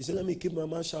limit. He said, let me keep my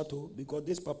mouth shut, because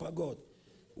this Papa God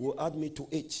will add me to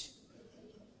it.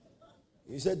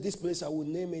 He said, this place I will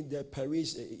name it the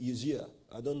Paris Uzziah.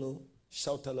 I don't know.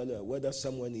 Shout hallelujah. Whether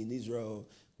someone in Israel,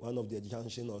 one of the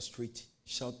junction or street,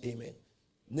 shout amen.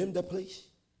 Name the place.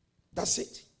 That's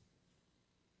it.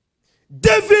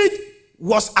 David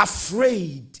was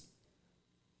afraid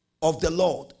of the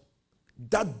Lord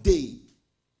that day.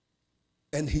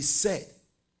 And he said,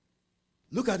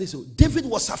 look at this. David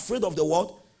was afraid of the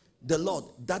what? The Lord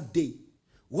that day.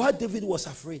 Why David was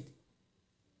afraid?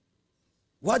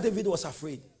 Why David was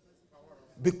afraid?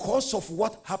 Because of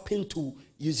what happened to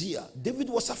Uzziah. David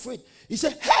was afraid. He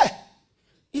said, hey,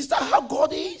 is that how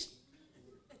God is?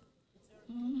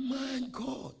 My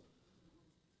God.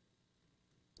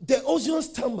 The Uzziah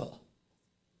stumbled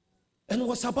and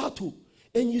was about to.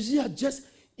 And Uzziah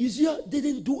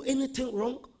didn't do anything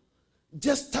wrong.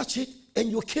 Just touch it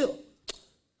and you kill.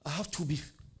 I have to be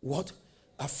what?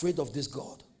 Afraid of this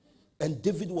God. And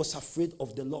David was afraid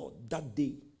of the Lord that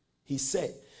day. He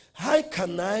said, how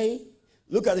can I,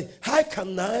 look at it, how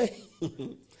can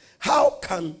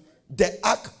the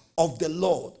ark of the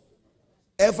Lord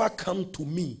ever come to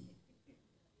me?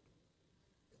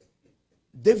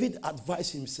 David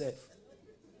advised himself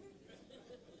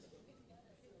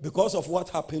because of what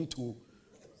happened to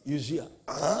Uzziah.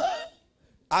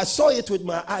 I saw it with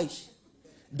my eyes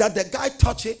that the guy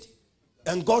touched it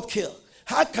and got killed.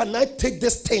 How can I take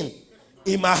this thing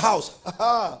in my house?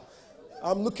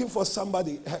 I'm looking for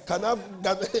somebody. Can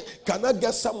I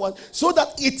get someone? So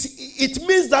that it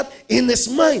means that in his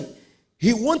mind,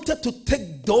 he wanted to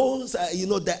take those,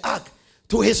 the ark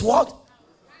to his what?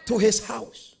 To his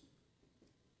house.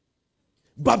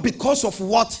 But because of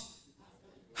what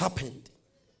happened,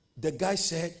 the guy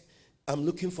said, I'm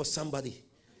looking for somebody.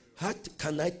 How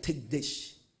can I take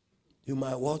this to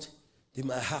my what? To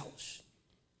my house.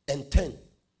 And 10,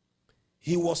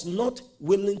 he was not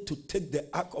willing to take the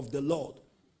ark of the Lord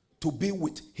to be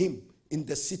with him in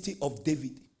the city of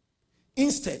David.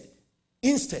 Instead,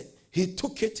 he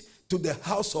took it to the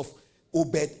house of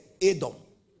Obed-Edom.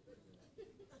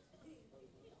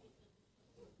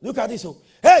 Look at this.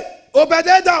 Hey,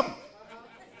 Obed-Edom.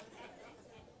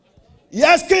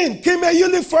 Yes, King. King, may you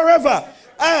live forever.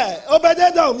 Hey,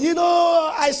 Obed-Edom,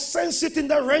 I sense it in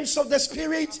the realms of the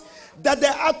spirit that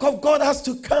the ark of God has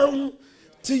to come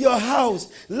to your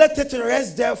house. Let it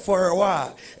rest there for a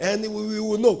while and we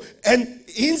will know. And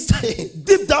inside,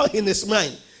 deep down in his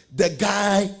mind, the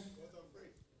guy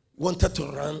wanted to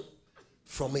run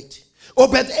from it.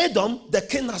 Obed-Edom, the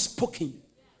king has spoken.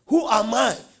 Who am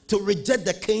I to reject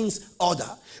the king's order?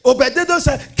 Obed-Edom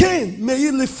said, King, may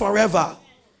you live forever.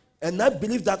 And I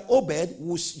believe that Obed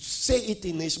will say it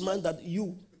in his mind that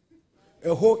you,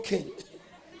 a whole king,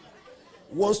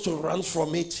 wants to run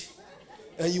from it.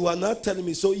 And you are not telling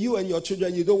me, so you and your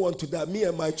children, you don't want to die. Me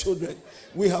and my children,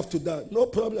 we have to die. No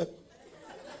problem.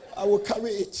 I will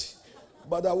carry it.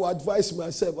 But I will advise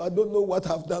myself, I don't know what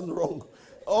I've done wrong.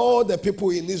 All the people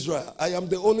in Israel, I am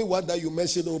the only one that you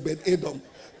mentioned, Obed-Edom,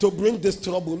 to bring this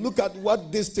trouble. Look at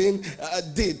what this thing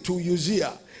did to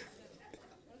Uzziah.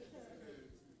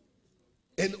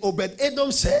 And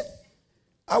Obed-Edom said,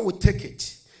 I will take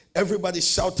it. Everybody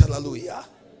shout hallelujah.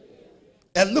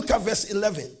 And look at verse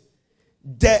 11.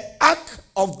 The ark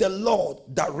of the Lord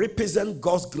that represents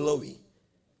God's glory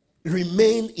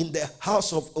remained in the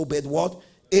house of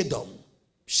Obed-Edom.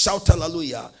 Shout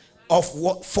hallelujah. Of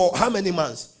what? For how many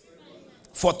months?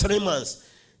 For 3 months.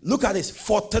 Look at this.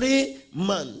 For 3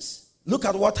 months. Look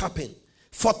at what happened.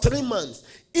 For 3 months.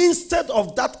 Instead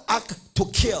of that ark to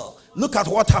kill, look at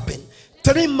what happened.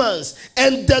 3 months.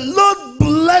 And the Lord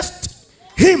blessed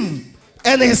him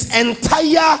and his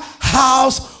entire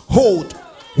household.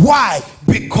 Why?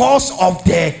 Because of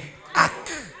the ark.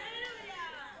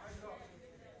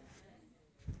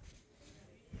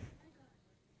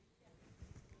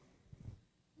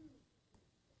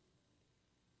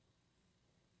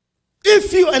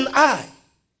 If you and I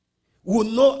will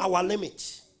know our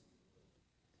limits,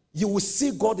 you will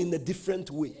see God in a different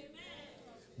way.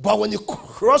 But when you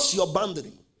cross your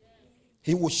boundary,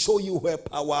 he will show you where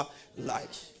power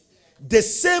lies. The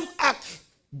same act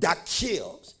that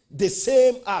kills, the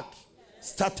same act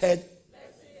started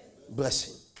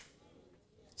blessing.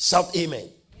 Shout amen.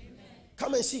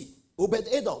 Come and see.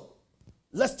 Obed-Edom.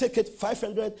 Let's take it.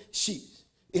 500 sheep.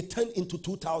 It turned into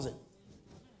 2,000.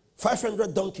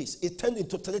 500 donkeys. It turned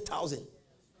into 3,000.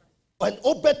 And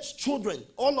Obed's children,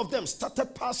 all of them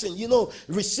started passing,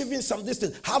 receiving some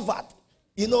distance. Harvard,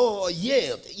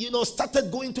 Yale,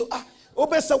 started going to,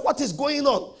 Obed said, what is going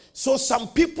on? So some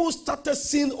people started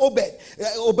seeing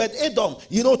Obed-Edom,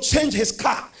 change his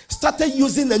car, started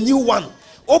using a new one.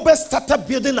 Obed started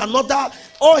building another.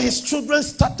 All his children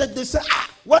started, they said,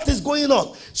 what is going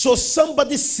on? So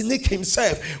somebody sneaked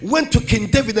himself, went to King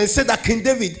David and said that, King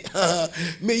David,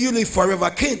 may you live forever,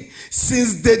 King.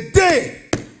 Since the day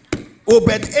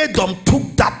Obed-Edom took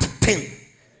that thing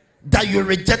that you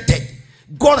rejected,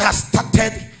 God has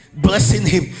started blessing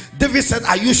him. David said,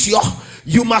 are you sure?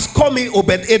 You must call me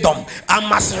Obed-Edom. I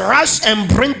must rush and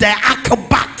bring the ark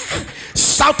back.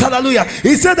 Shout hallelujah.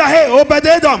 He said that, hey,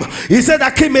 Obed-Edom. He said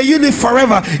that, King, may you live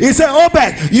forever. He said,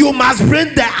 Obed, you must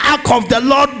bring the ark of the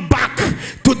Lord back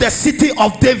to the city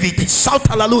of David. Shout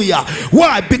hallelujah.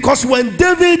 Why? Because when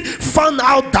David found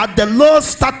out that the Lord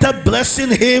started blessing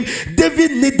him,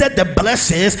 David needed the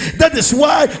blessings. That is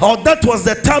why, or that was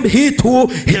the time he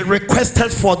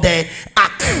requested for the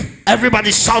ark.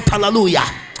 Everybody shout hallelujah.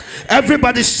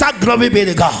 Everybody shout glory be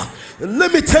to God.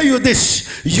 Let me tell you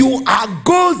this: you are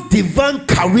God's divine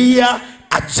career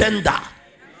agenda.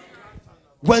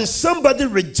 When somebody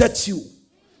rejects you,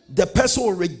 the person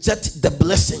will reject the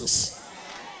blessings.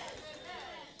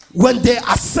 When they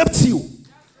accept you,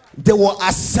 they will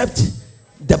accept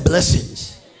the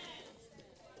blessings.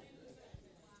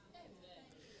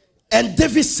 And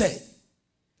David said,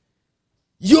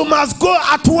 you must go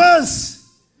at once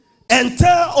and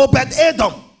tell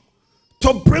Obed-Edom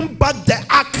to bring back the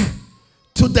ark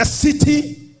to the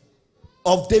city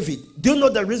of David. Do you know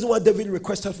the reason why David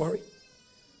requested for it?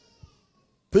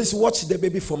 Please watch the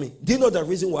baby for me. Do you know the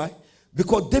reason why?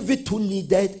 Because David too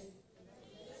needed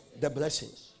the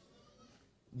blessings.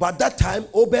 But that time,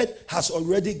 Obed has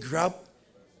already grabbed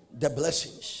the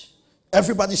blessings.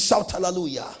 Everybody shout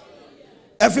hallelujah.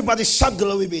 Everybody shout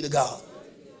glory be to God.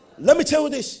 Let me tell you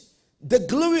this. The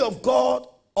glory of God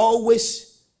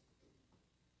always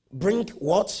bring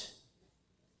what?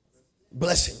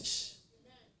 Blessings.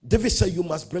 David said you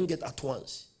must bring it at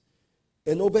once.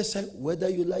 And Obed said, whether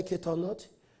you like it or not,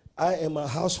 I am a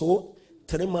household,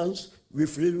 3 months, we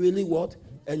really what?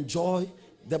 Enjoy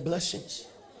the blessings.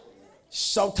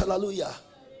 Shout hallelujah.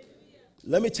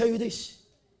 Let me tell you this.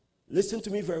 Listen to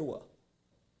me very well.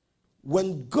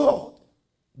 When God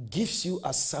gives you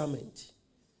assignment,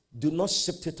 do not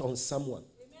shift it on someone.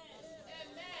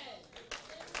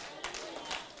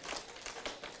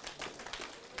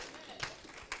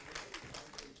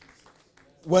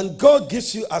 When God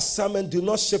gives you assignment, do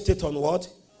not shift it on what?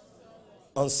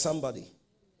 On somebody.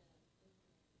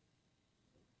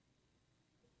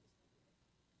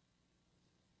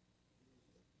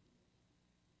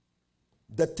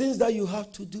 The things that you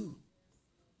have to do,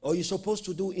 or you're supposed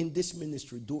to do in this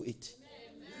ministry, do it.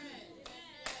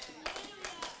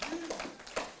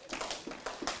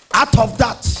 Out of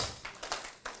that,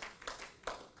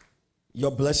 your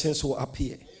blessings will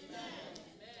appear.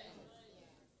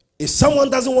 If someone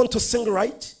doesn't want to sing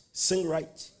right, sing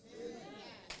right.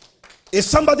 If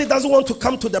somebody doesn't want to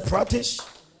come to the practice,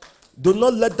 do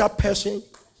not let that person,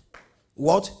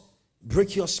 what?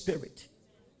 Break your spirit.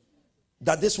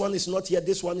 That this one is not here,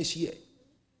 this one is here.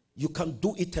 You can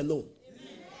do it alone.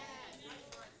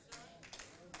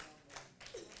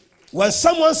 When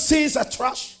someone sees a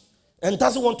trash and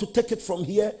doesn't want to take it from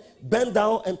here, bend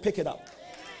down and pick it up.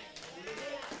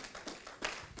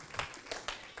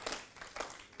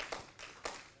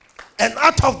 And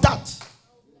out of that,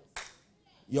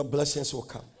 your blessings will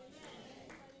come.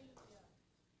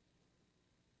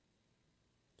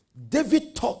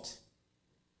 David thought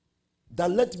that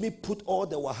let me put all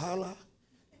the wahala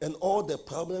and all the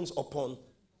problems upon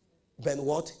Ben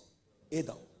what?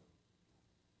 Edom.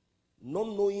 Not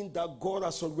knowing that God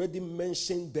has already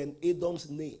mentioned Ben Edom's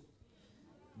name.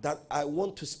 That I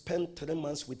want to spend 3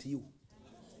 months with you.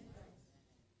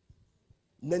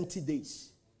 90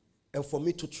 days. And for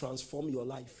me to transform your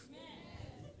life.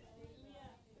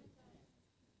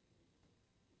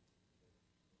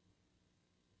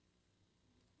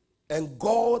 And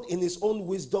God in his own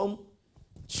wisdom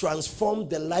transformed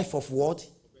the life of what?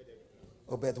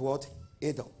 Obed what?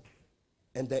 Edom.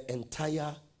 And the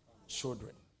entire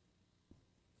children.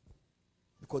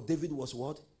 Because David was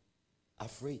what?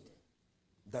 Afraid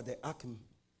that the ark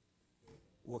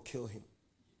will kill him.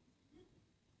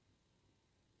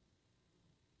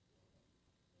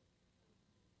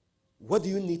 What do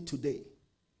you need today?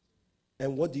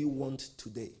 And what do you want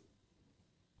today?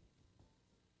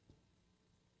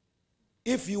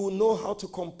 If you know how to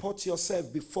comport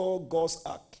yourself before God's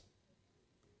ark,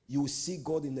 you will see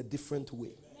God in a different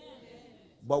way.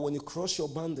 But when you cross your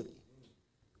boundary,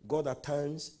 God at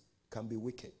times can be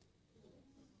wicked.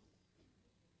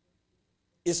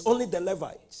 It's only the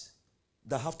Levites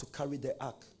that have to carry the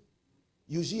ark.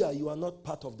 Usually you are not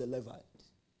part of the Levites.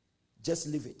 Just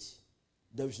leave it.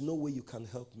 There is no way you can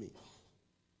help me.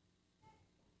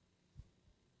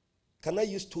 Can I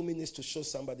use 2 minutes to show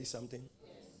somebody something? Yes.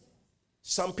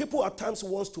 Some people at times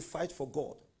want to fight for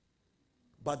God,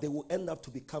 but they will end up to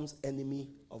become enemy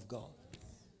of God.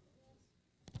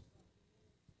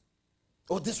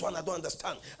 Oh, this one I don't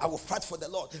understand. I will fight for the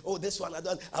Lord. Oh, this one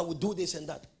I will do this and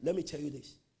that. Let me tell you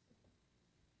this.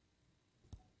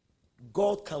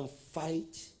 God can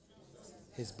fight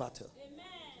his battle.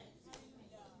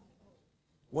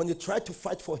 When you try to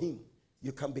fight for him,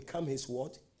 you can become his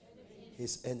what?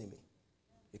 His enemy.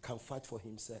 He can fight for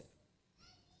himself.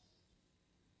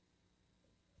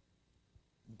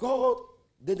 God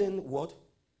didn't what?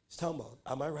 Stumble.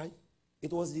 Am I right?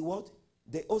 It was the what?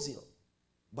 The Oziel,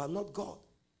 but not God.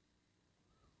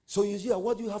 So you see,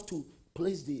 what do you have to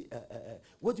place the,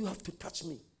 what do you have to touch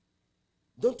me?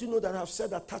 Don't you know that I have said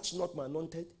that touch not my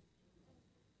anointed?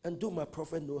 And do my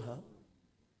prophet no harm?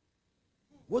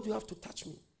 What do you have to touch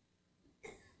me?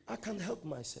 I can't help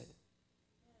myself.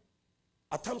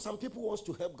 At times, some people want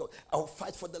to help God. I'll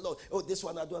fight for the Lord. Oh, this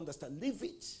one I don't understand. Leave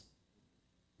it.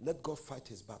 Let God fight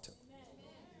his battle.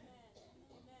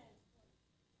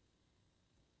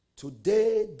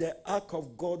 Today, the ark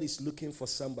of God is looking for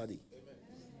somebody.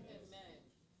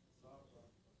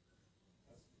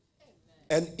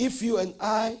 And if you and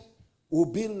I will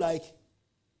be like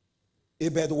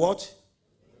Ebed what?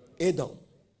 Edom.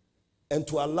 And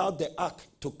to allow the ark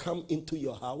to come into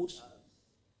your house,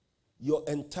 your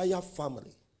entire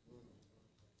family,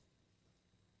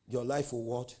 your life will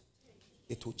what?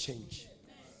 It will change.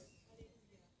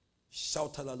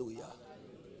 Shout hallelujah.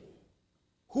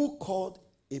 Who called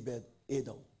Ebed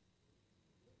Edom?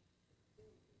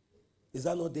 Is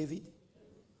that not David?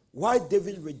 Why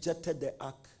David rejected the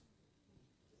ark?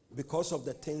 Because of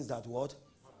the things that what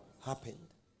happened.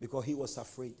 Because he was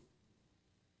afraid.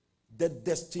 The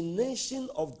destination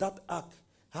of that ark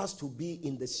has to be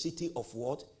in the city of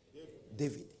what?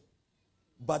 David.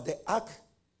 But the ark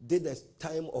did a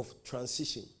time of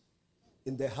transition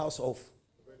in the house of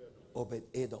Obed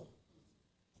Edom.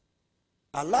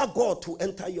 Allow God to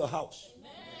enter your house.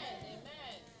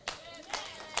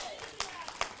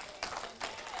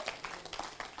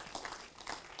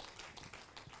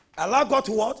 Allow God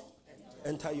to what?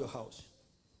 Enter your house.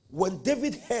 When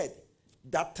David heard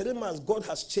that 3 months God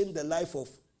has changed the life of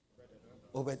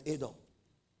Obed Edom,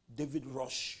 David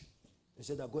rushed and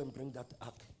said, I'll go and bring that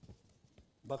ark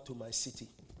back to my city,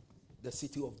 the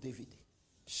city of David.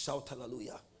 Shout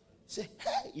hallelujah. Say,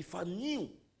 hey, if I knew,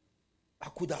 I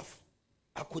could have.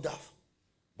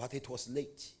 But it was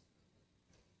late.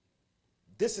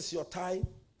 This is your time,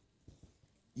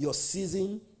 your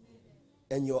season,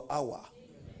 and your hour.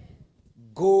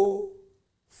 Go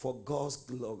for God's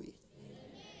glory.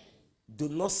 Do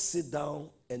not sit down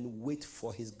and wait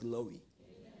for his glory.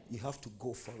 You have to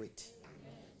go for it.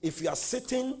 If you are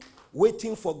sitting,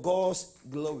 waiting for God's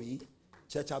glory,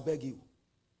 church, I beg you,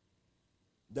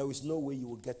 there is no way you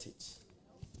will get it.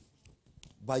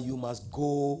 But you must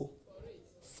go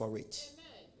for it.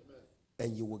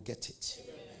 And you will get it.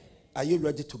 Are you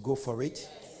ready to go for it?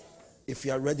 If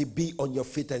you are ready, be on your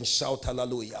feet and shout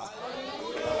hallelujah.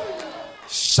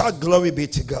 Shout glory be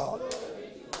to God.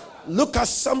 Look at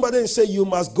somebody and say, you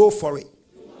must go for it.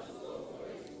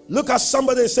 Look at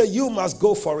somebody and say, you must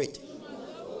go for it.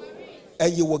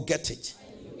 And you will get it.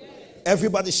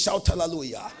 Everybody shout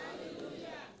hallelujah.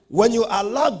 When you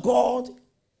allow God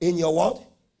in your what?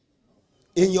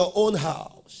 In your own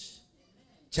house.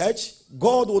 Church,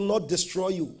 God will not destroy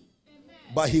you,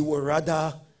 but he will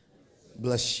rather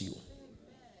bless you.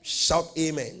 Shout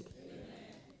amen.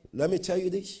 Let me tell you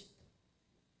this.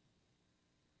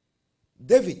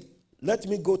 David, let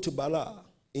me go to Bala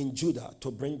in Judah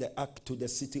to bring the ark to the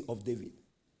city of David.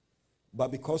 But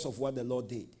because of what the Lord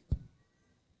did,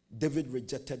 David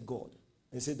rejected God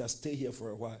and said that stay here for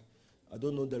a while. I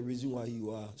don't know the reason why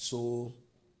you are so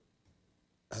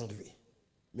angry.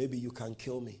 Maybe you can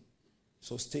kill me.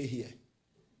 So stay here.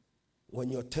 When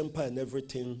your temper and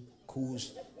everything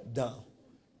cools down,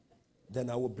 then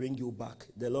I will bring you back.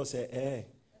 The Lord said,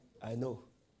 I know.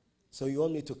 So you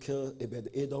want me to kill Obed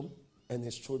Edom and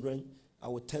his children? I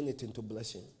will turn it into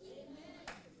blessing.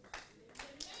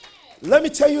 Let me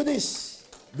tell you this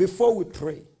before we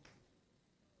pray.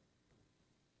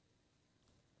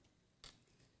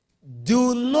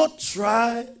 Do not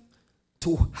try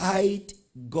to hide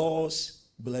God's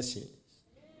blessings.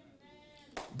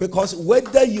 Because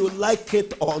whether you like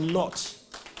it or not,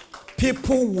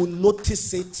 people will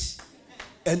notice it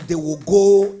and they will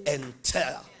go and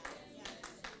tell.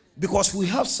 Because we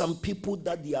have some people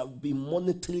that they have been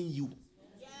monitoring you.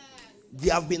 They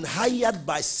have been hired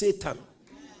by Satan.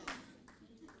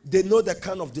 They know the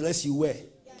kind of dress you wear.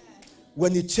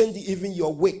 When you change even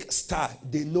your wig style,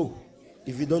 they know.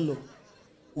 If you don't know.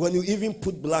 When you even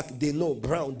put black, they know.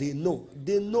 Brown, they know.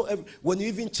 They know. When you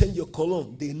even change your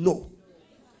cologne, they know.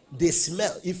 They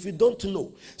smell. If you don't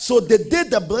know. So the day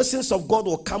the blessings of God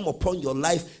will come upon your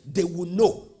life, they will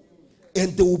know.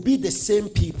 And they will be the same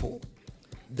people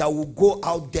that will go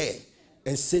out there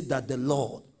and say that the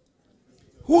Lord.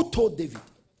 Who told David?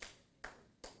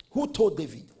 Who told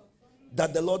David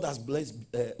that the Lord has blessed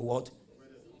what?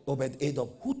 Obed Edom.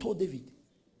 Who told David?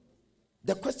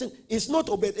 The question is not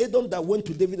Obed Edom that went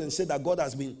to David and said that God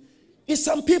has been. It's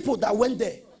some people that went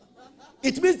there.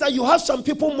 It means that you have some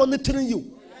people monitoring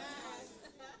you.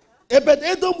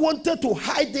 Obed-Edom wanted to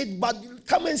hide it, but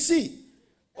come and see.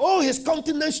 Oh, his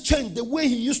countenance changed. The way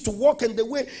he used to walk and the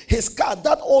way his car,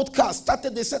 that old car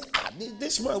started. They said,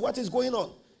 this man, what is going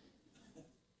on?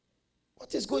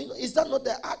 What is going on? Is that not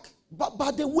the ark? But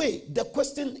by the way, the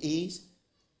question is,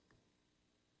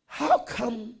 how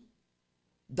come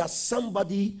that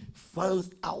somebody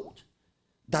found out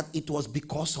that it was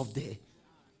because of the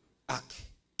ark?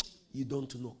 You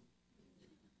don't know.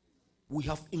 We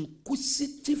have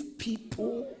inquisitive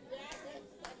people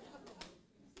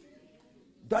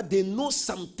that they know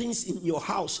some things in your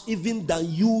house even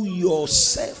than you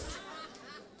yourself.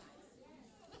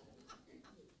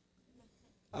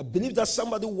 I believe that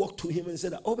somebody walked to him and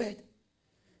said, Obed,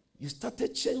 you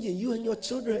started changing, you and your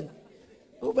children.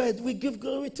 Obed, we give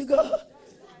glory to God.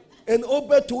 And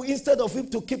Obed, too, instead of him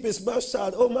to keep his mouth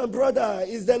shut, oh, my brother,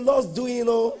 is the Lord's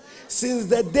doing, since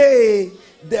the day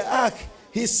the ark,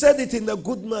 he said it in a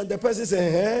good man. The person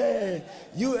said, hey,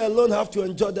 you alone have to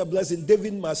enjoy the blessing.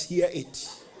 David must hear it.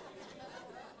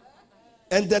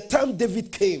 And the time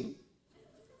David came,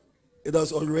 it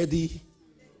was already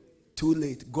too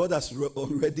late. God has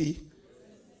already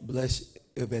blessed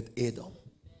Obed-Edom.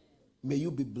 May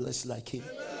you be blessed like him.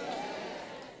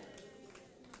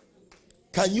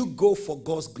 Can you go for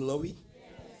God's glory?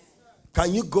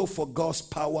 Can you go for God's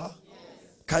power?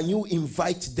 Can you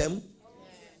invite them?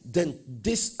 Then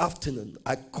this afternoon,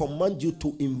 I command you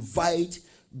to invite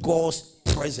God's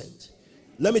presence.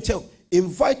 Let me tell you,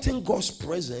 inviting God's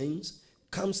presence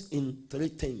comes in 3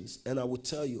 things. And I will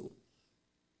tell you,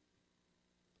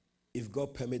 if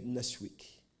God permit next week,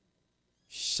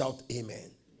 shout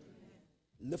amen.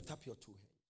 Lift up your 2 hands.